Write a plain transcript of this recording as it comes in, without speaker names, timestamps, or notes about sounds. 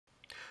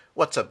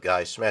What's up,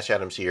 guys? Smash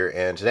Adams here,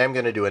 and today I'm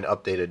going to do an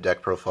updated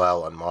deck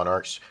profile on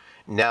Monarchs.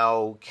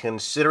 Now,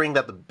 considering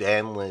that the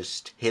ban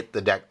list hit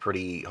the deck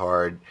pretty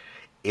hard,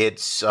 it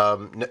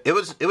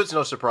was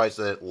no surprise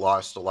that it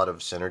lost a lot of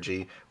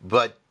synergy,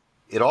 but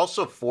it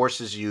also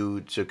forces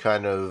you to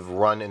kind of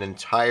run an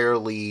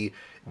entirely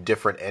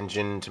different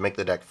engine to make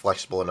the deck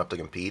flexible enough to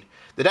compete.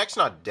 The deck's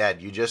not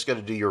dead, you just got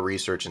to do your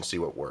research and see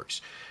what works.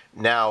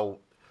 Now,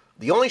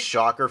 the only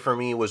shocker for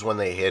me was when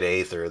they hit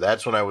Ehther.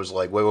 That's when I was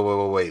like,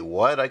 wait,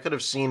 what? I could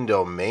have seen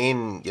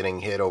Domain getting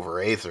hit over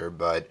Ehther,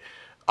 but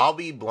I'll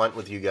be blunt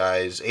with you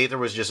guys. Ehther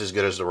was just as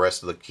good as the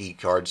rest of the key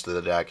cards to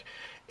the deck,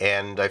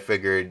 and I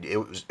figured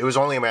it was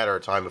only a matter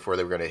of time before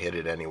they were going to hit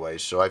it anyway.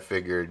 So I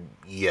figured,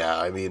 yeah,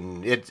 I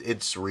mean,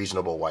 it's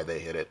reasonable why they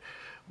hit it.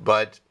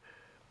 But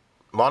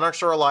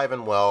Monarchs are alive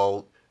and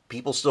well.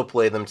 People still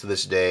play them to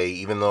this day,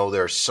 even though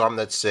there are some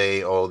that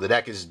say, oh, the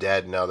deck is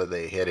dead now that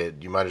they hit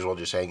it. You might as well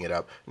just hang it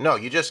up. No,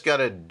 you just got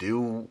to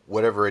do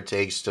whatever it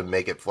takes to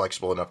make it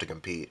flexible enough to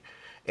compete.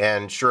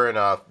 And sure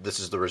enough, this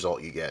is the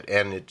result you get.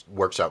 And it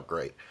works out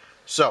great.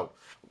 So,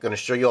 I'm going to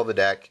show you all the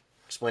deck,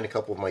 explain a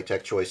couple of my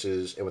tech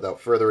choices, and without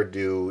further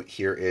ado,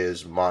 here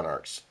is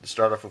Monarchs. To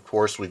start off, of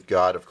course, we've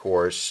got,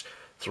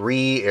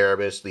 3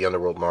 Erebus, the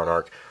Underworld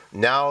Monarch.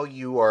 Now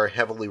you are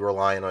heavily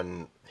relying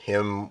on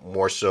him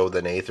more so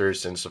than Ehther,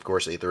 since of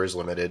course Ehther is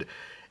limited,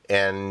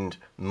 and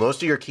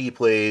most of your key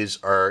plays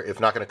are, if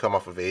not going to come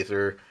off of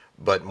Ehther,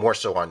 but more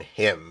so on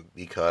him,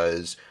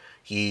 because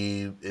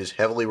he is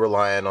heavily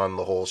reliant on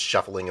the whole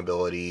shuffling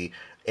ability.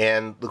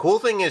 And the cool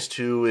thing is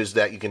too is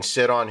that you can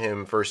sit on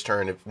him first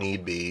turn if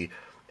need be,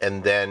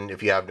 and then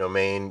if you have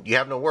Domain, you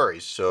have no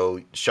worries.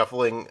 So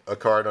shuffling a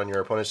card on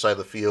your opponent's side of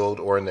the field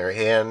or in their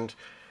hand,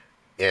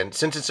 and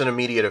since it's an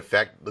immediate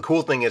effect, the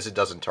cool thing is it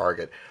doesn't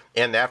target.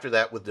 And after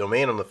that, with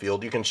Domain on the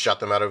field, you can shut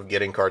them out of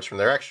getting cards from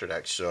their extra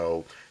deck.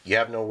 So you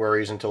have no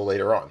worries until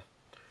later on.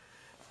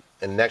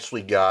 And next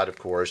we got, of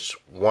course,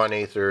 1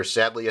 Ehther.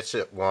 Sadly, it's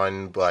at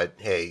 1, but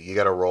hey, you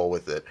got to roll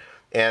with it.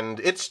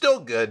 And it's still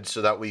good,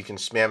 so that way you can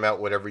spam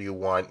out whatever you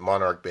want,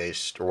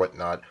 Monarch-based or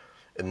whatnot,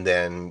 and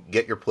then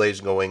get your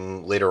plays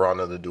going later on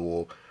in the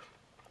duel.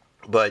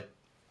 But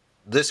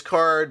this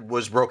card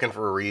was broken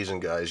for a reason,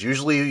 guys.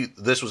 Usually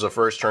this was a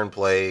first turn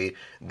play,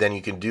 then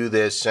you can do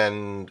this,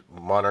 send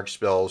Monarch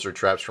spells or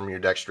traps from your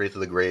deck straight to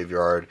the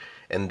graveyard,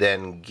 and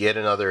then get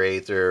another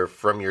Ehther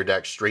from your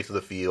deck straight to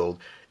the field,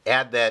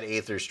 add that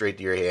Ehther straight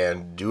to your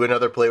hand, do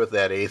another play with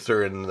that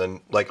Ehther, and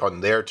then, like,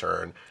 on their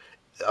turn.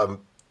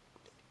 I'm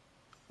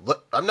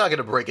not going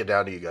to break it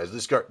down to you guys.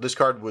 This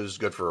card was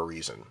good for a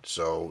reason,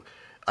 so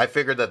I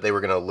figured that they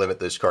were going to limit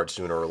this card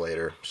sooner or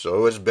later, so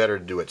it was better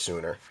to do it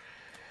sooner.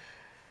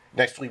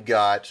 Next we've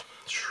got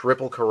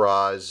triple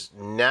Kuraz.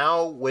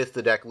 Now with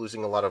the deck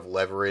losing a lot of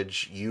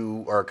leverage,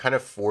 you are kind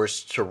of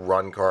forced to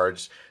run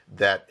cards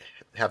that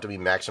have to be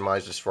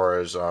maximized as far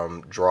as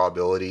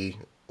drawability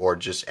or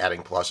just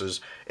adding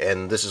pluses,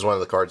 and this is one of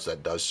the cards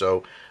that does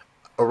so.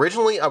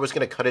 Originally I was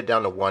going to cut it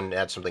down to 1 and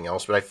add something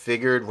else, but I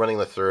figured running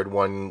the third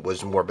one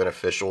was more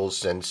beneficial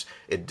since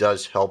it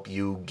does help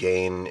you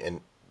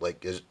gain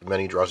as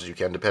many draws as you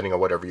can depending on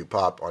whatever you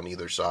pop on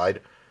either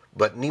side.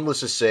 But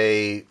needless to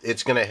say,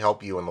 it's going to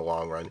help you in the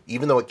long run.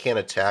 Even though it can't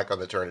attack on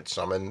the turn it's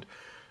summoned,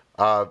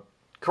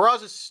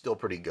 Kuraz is still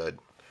pretty good.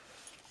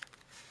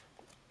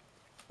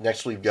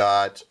 Next we've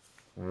got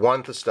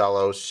 1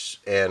 Thestalos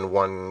and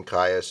 1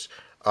 Caius.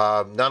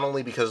 Not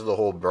only because of the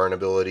whole burn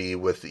ability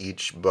with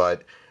each,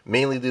 but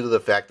mainly due to the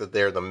fact that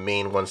they're the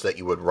main ones that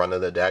you would run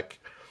in the deck.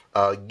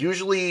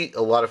 Usually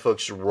a lot of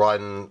folks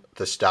run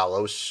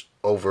Thestalos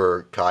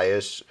over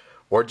Caius,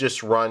 or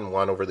just run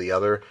one over the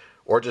other,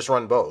 or just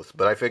run both.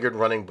 But I figured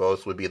running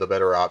both would be the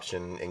better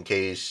option in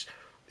case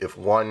if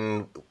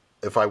one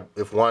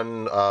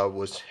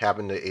was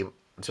happened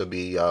to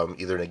be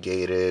either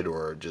negated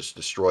or just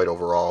destroyed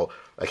overall,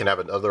 I can have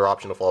another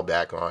option to fall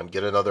back on,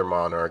 get another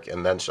Monarch,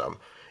 and then some.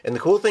 And the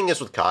cool thing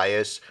is with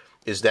Caius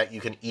is that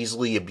you can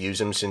easily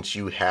abuse him since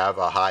you have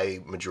a high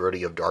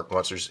majority of dark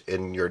monsters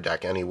in your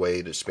deck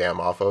anyway to spam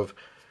off of.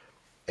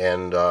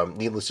 And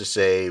needless to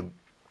say,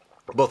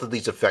 both of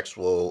these effects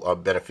will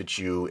benefit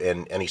you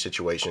in any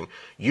situation.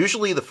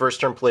 Usually the first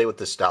turn play with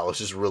the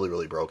Thestalos is really,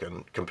 really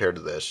broken compared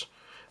to this.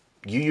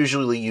 You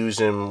usually use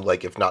him,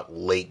 like, if not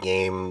late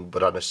game,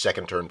 but on a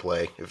second turn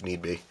play, if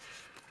need be.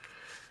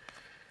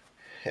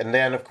 And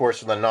then, of course,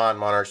 for the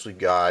non-Monarchs, we've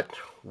got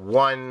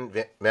 1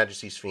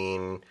 Majesty's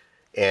Fiend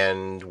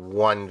and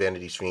 1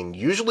 Vanity's Fiend.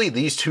 Usually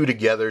these two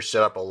together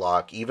set up a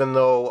lock, even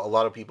though a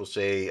lot of people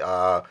say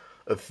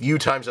a few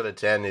times out of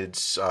 10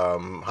 it's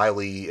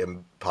highly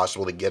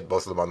impossible to get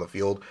both of them on the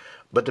field.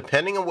 But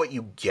depending on what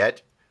you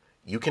get,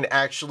 you can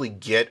actually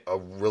get a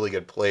really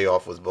good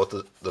playoff with both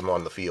of them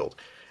on the field.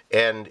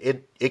 And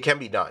it can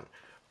be done.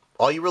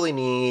 All you really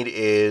need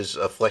is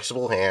a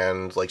flexible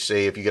hand, like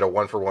say if you get a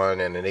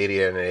 1-for-1 and an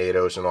Edea and an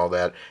Eidos and all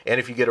that,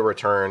 and if you get a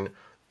return,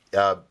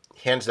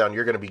 hands down,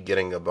 you're going to be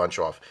getting a bunch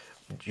off.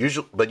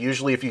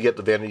 Usually if you get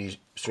the Vanity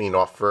Fiend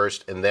off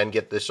first and then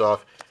get this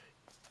off,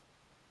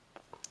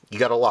 you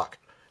got a lock.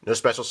 No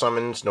special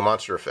summons, no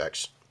monster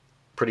effects.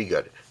 Pretty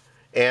good.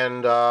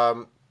 And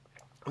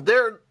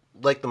they're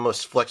like the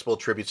most flexible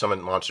tribute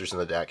summon monsters in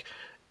the deck.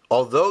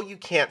 Although you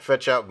can't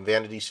fetch out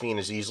Vanity's Fiend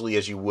as easily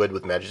as you would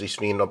with Majesty's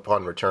Fiend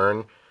upon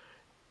return,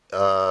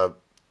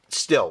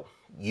 still,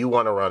 you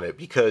want to run it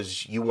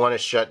because you want to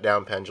shut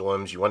down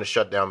Pendulums, you want to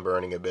shut down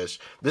Burning Abyss.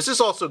 This is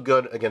also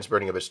good against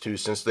Burning Abyss too,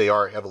 since they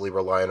are heavily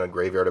reliant on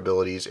graveyard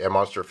abilities and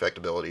monster effect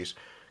abilities.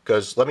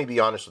 Because, let me be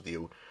honest with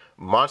you,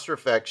 monster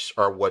effects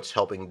are what's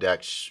helping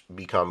decks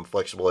become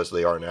flexible as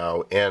they are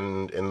now,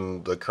 and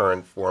in the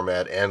current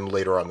format, and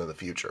later on in the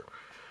future.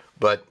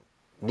 But,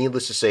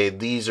 needless to say,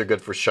 these are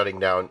good for shutting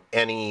down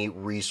any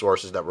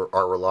resources that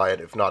are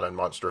reliant, if not on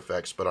monster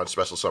effects, but on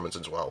special summons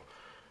as well.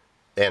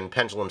 And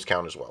Pendulums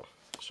count as well.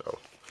 So,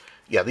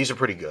 yeah, these are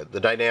pretty good. The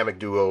dynamic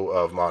duo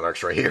of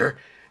Monarchs right here.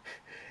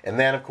 And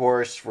then, of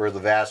course, for the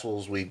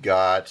Vassals, we've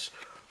got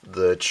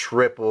the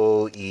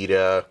triple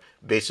Edea,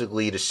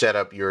 basically to set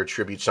up your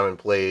tribute summon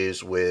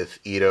plays with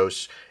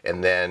Eidos,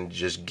 and then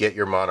just get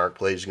your Monarch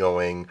plays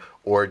going,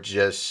 or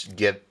just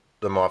get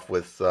them off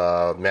with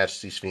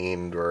Majesty's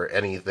Fiend or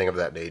anything of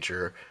that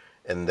nature,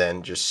 and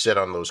then just sit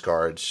on those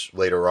cards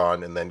later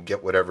on, and then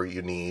get whatever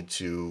you need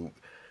to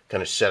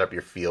kind of set up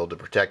your field to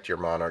protect your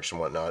Monarchs and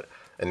whatnot.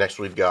 And next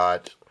we've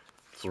got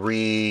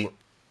 3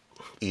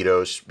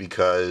 Eidos,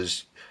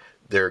 because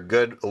they're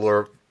good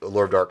Allure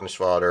of Darkness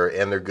fodder,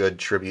 and they're good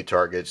tribute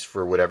targets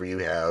for whatever you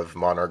have,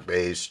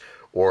 Monarch-based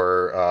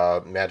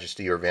or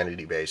Majesty or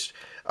Vanity-based.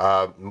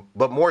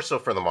 But more so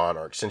for the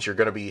Monarchs, since you're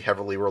going to be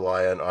heavily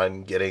reliant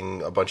on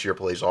getting a bunch of your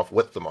plays off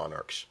with the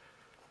Monarchs.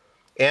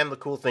 And the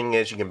cool thing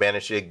is you can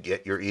banish it,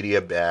 get your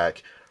Edea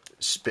back,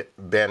 tribute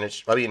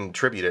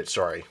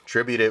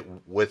it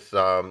with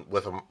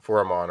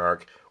for a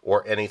Monarch,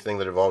 or anything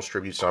that involves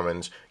tribute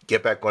summons,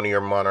 get back one of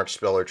your Monarch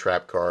spell or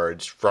trap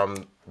cards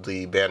from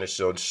the banished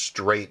zone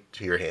straight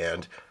to your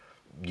hand.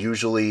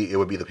 Usually it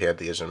would be the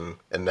Pantheism,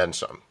 and then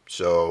some.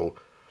 So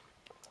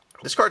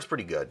this card's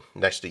pretty good,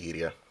 next to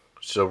Edea.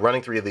 So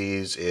running 3 of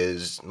these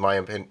is, in my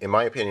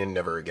opinion,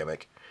 never a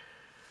gimmick.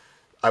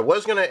 I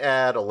was going to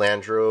add a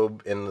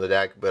Landrobe in the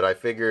deck, but I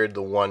figured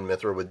the one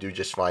Mithra would do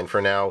just fine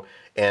for now.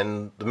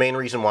 And the main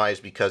reason why is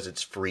because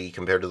it's free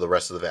compared to the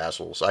rest of the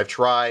Vassals. I've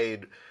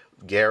tried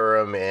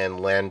Garum and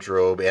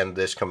Landrobe and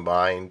this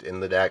combined in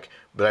the deck,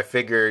 but I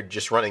figured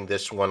just running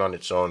this one on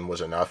its own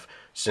was enough,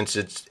 since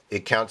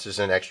it counts as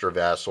an extra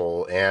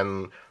Vassal,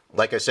 and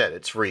like I said,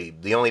 it's free.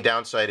 The only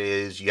downside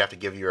is you have to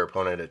give your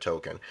opponent a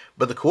token.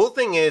 But the cool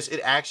thing is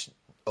it acts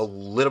a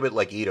little bit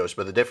like Eidos,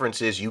 but the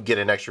difference is you get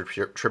an extra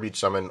tribute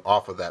summon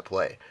off of that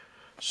play.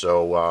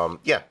 So,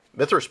 yeah,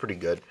 Mithra's pretty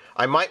good.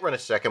 I might run a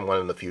second one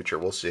in the future.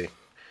 We'll see.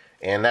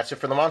 And that's it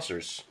for the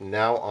monsters.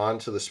 Now on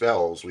to the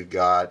spells. We've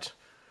got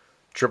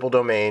Triple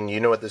Domain. You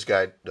know what this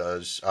guy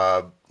does.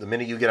 The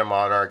minute you get a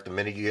Monarch, the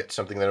minute you get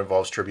something that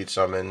involves tribute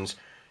summons,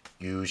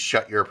 you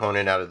shut your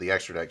opponent out of the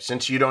extra deck.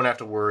 Since you don't have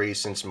to worry,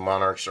 since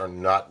Monarchs are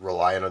not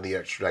reliant on the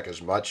extra deck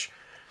as much,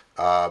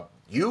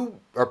 you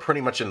are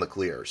pretty much in the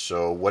clear.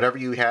 So whatever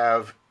you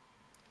have,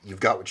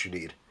 you've got what you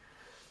need,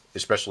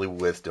 especially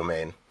with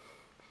Domain.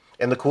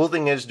 And the cool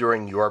thing is,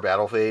 during your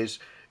battle phase,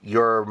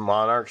 your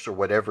Monarchs, or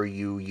whatever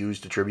you use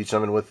to tribute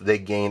summon with, they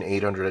gain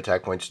 800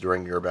 attack points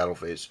during your battle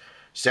phase.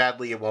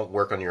 Sadly, it won't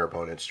work on your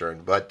opponent's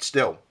turn, but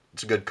still,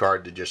 it's a good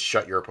card to just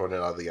shut your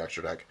opponent out of the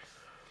extra deck.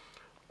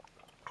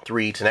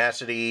 3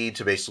 Tenacity,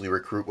 to basically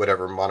recruit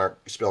whatever Monarch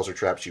spells or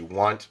traps you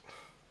want.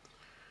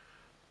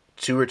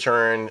 2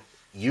 Return.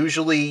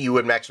 Usually you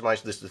would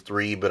maximize this to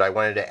 3, but I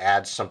wanted to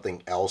add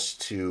something else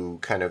to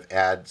kind of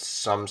add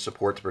some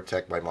support to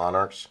protect my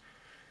Monarchs.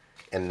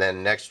 And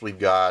then next we've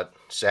got,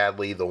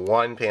 sadly, the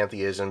 1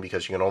 Pantheism,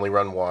 because you can only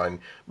run 1.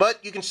 But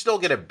you can still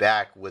get it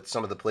back with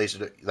some of the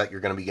places that you're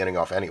going to be getting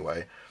off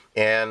anyway.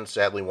 And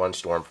sadly 1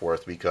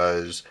 Stormforth,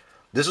 because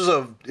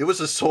it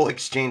was a Soul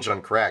Exchange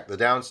on crack.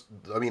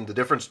 The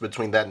difference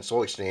between that and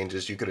Soul Exchange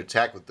is you could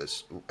attack with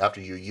this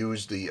after you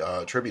use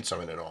the Tribute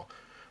Summon and all.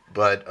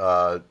 But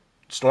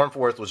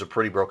Stormforth was a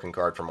pretty broken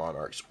card for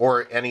Monarchs,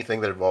 or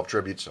anything that involved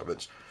Tribute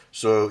Summons.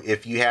 So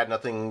if you had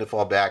nothing to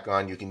fall back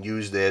on, you can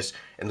use this.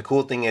 And the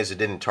cool thing is it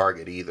didn't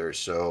target either.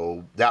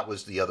 So that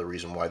was the other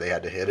reason why they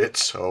had to hit it.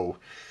 So,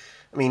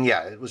 I mean,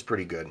 yeah, it was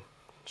pretty good.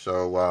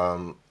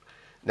 So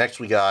next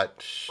we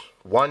got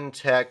 1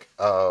 tech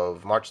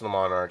of March of the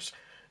Monarchs.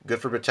 Good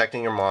for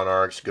protecting your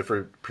Monarchs. Good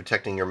for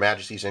protecting your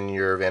Majesties and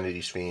your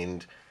Vanity's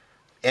Fiend.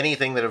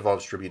 Anything that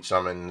involves Tribute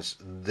Summons,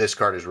 this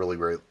card is really,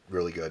 really,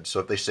 really good. So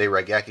if they say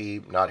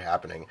Raigeki, not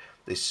happening.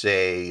 They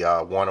say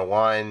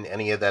 101,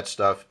 any of that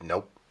stuff,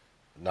 nope.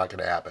 Not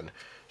going to happen.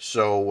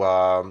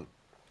 So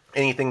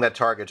anything that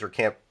targets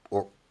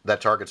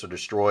or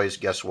destroys,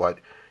 guess what?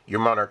 Your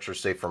Monarchs are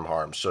safe from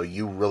harm, so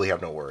you really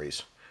have no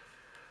worries.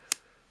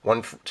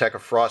 1 tech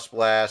of Frost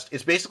Blast.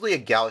 It's basically a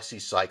Galaxy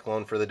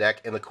Cyclone for the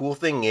deck, and the cool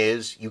thing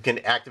is you can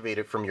activate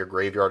it from your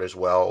graveyard as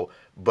well,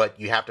 but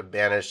you have to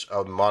banish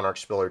a Monarch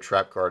spell or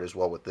trap card as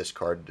well with this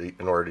card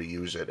in order to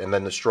use it, and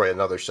then destroy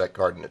another set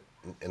card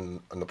in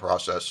the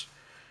process.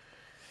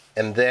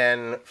 And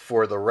then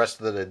for the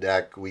rest of the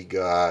deck, we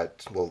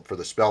got, well, for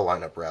the spell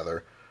lineup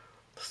rather,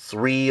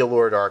 3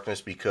 Allure of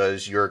Darkness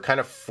because you're kind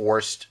of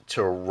forced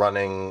to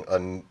running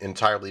an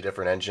entirely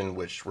different engine,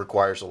 which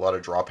requires a lot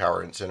of draw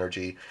power and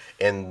synergy.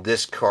 And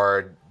this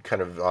card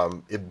kind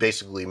of, it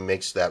basically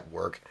makes that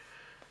work.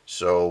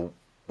 So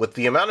with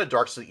the amount of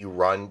darks that you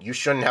run, you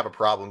shouldn't have a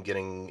problem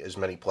getting as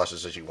many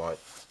pluses as you want.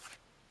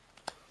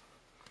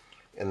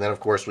 And then,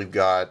 of course, we've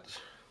got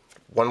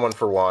 1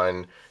 for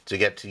 1 to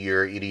get to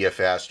your Edea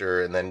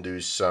faster and then do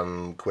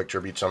some quick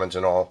tribute summons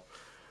and all.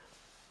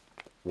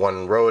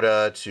 1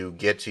 Rhoda to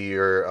get to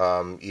your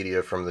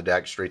Edea from the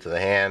deck straight to the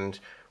hand.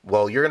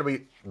 Well, you're going to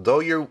be, though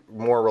you're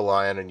more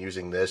reliant on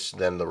using this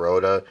than the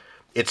Rhoda,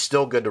 it's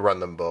still good to run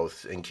them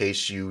both in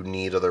case you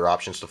need other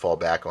options to fall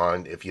back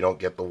on if you don't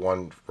get the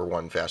 1 for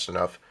 1 fast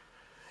enough.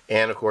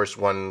 And, of course,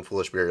 1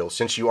 Foolish Burial,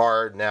 since you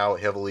are now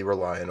heavily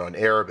reliant on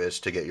Erebus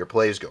to get your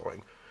plays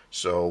going.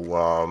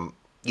 So,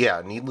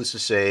 yeah, needless to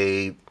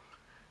say,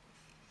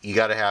 you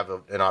got to have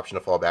an option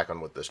to fall back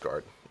on with this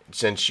card,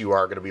 since you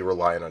are going to be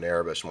relying on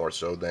Erebus more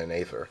so than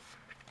Ehther.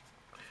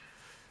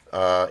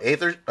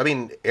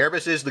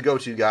 Erebus is the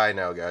go-to guy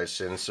now, guys,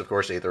 since, of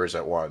course, Ehther is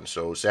at 1.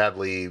 So,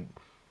 sadly,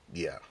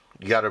 yeah,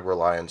 you got to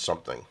rely on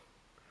something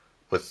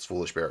with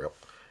Foolish Burial.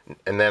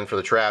 And then for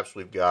the traps,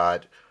 we've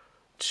got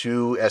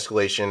 2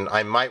 Escalation.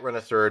 I might run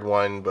a 3rd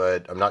one,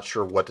 but I'm not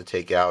sure what to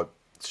take out.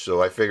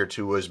 So I figured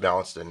 2 was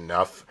balanced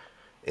enough.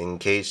 In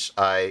case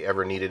I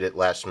ever needed it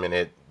last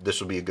minute, this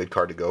would be a good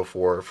card to go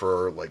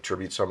for like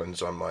tribute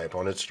summons on my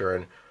opponent's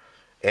turn.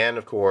 And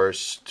of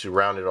course, to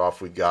round it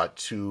off, we've got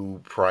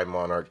 2 Prime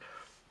Monarch,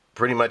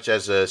 pretty much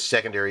as a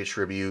secondary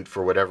tribute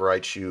for whatever I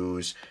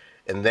choose.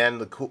 And then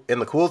the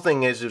cool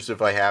thing is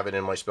if I have it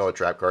in my spell or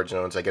trap card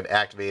zones, I can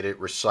activate it,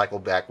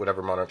 recycle back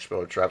whatever Monarch spell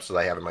or traps that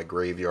I have in my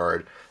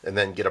graveyard, and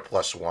then get a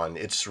 +1.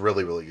 It's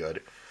really, really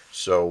good.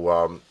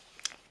 So,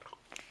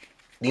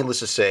 needless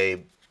to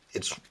say,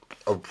 it's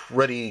a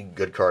pretty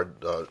good card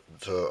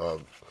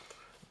to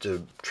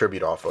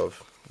tribute off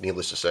of,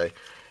 needless to say.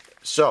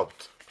 So,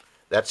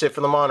 that's it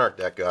for the Monarch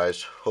deck,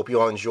 guys. Hope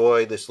you all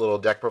enjoy this little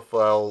deck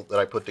profile that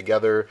I put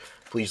together.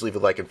 Please leave a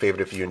like and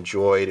favorite if you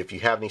enjoyed. If you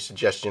have any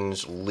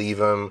suggestions, leave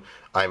them.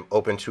 I'm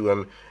open to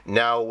them.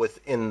 Now,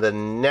 within the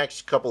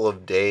next couple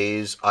of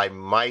days, I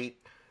might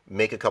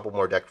make a couple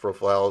more deck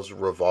profiles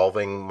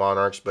revolving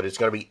Monarchs, but it's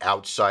going to be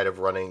outside of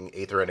running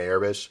Ehther and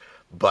Erebus,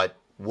 but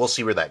we'll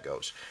see where that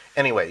goes.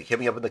 Anyway, hit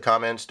me up in the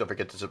comments. Don't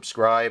forget to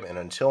subscribe, and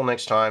until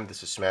next time,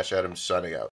 this is Smash Adams signing out.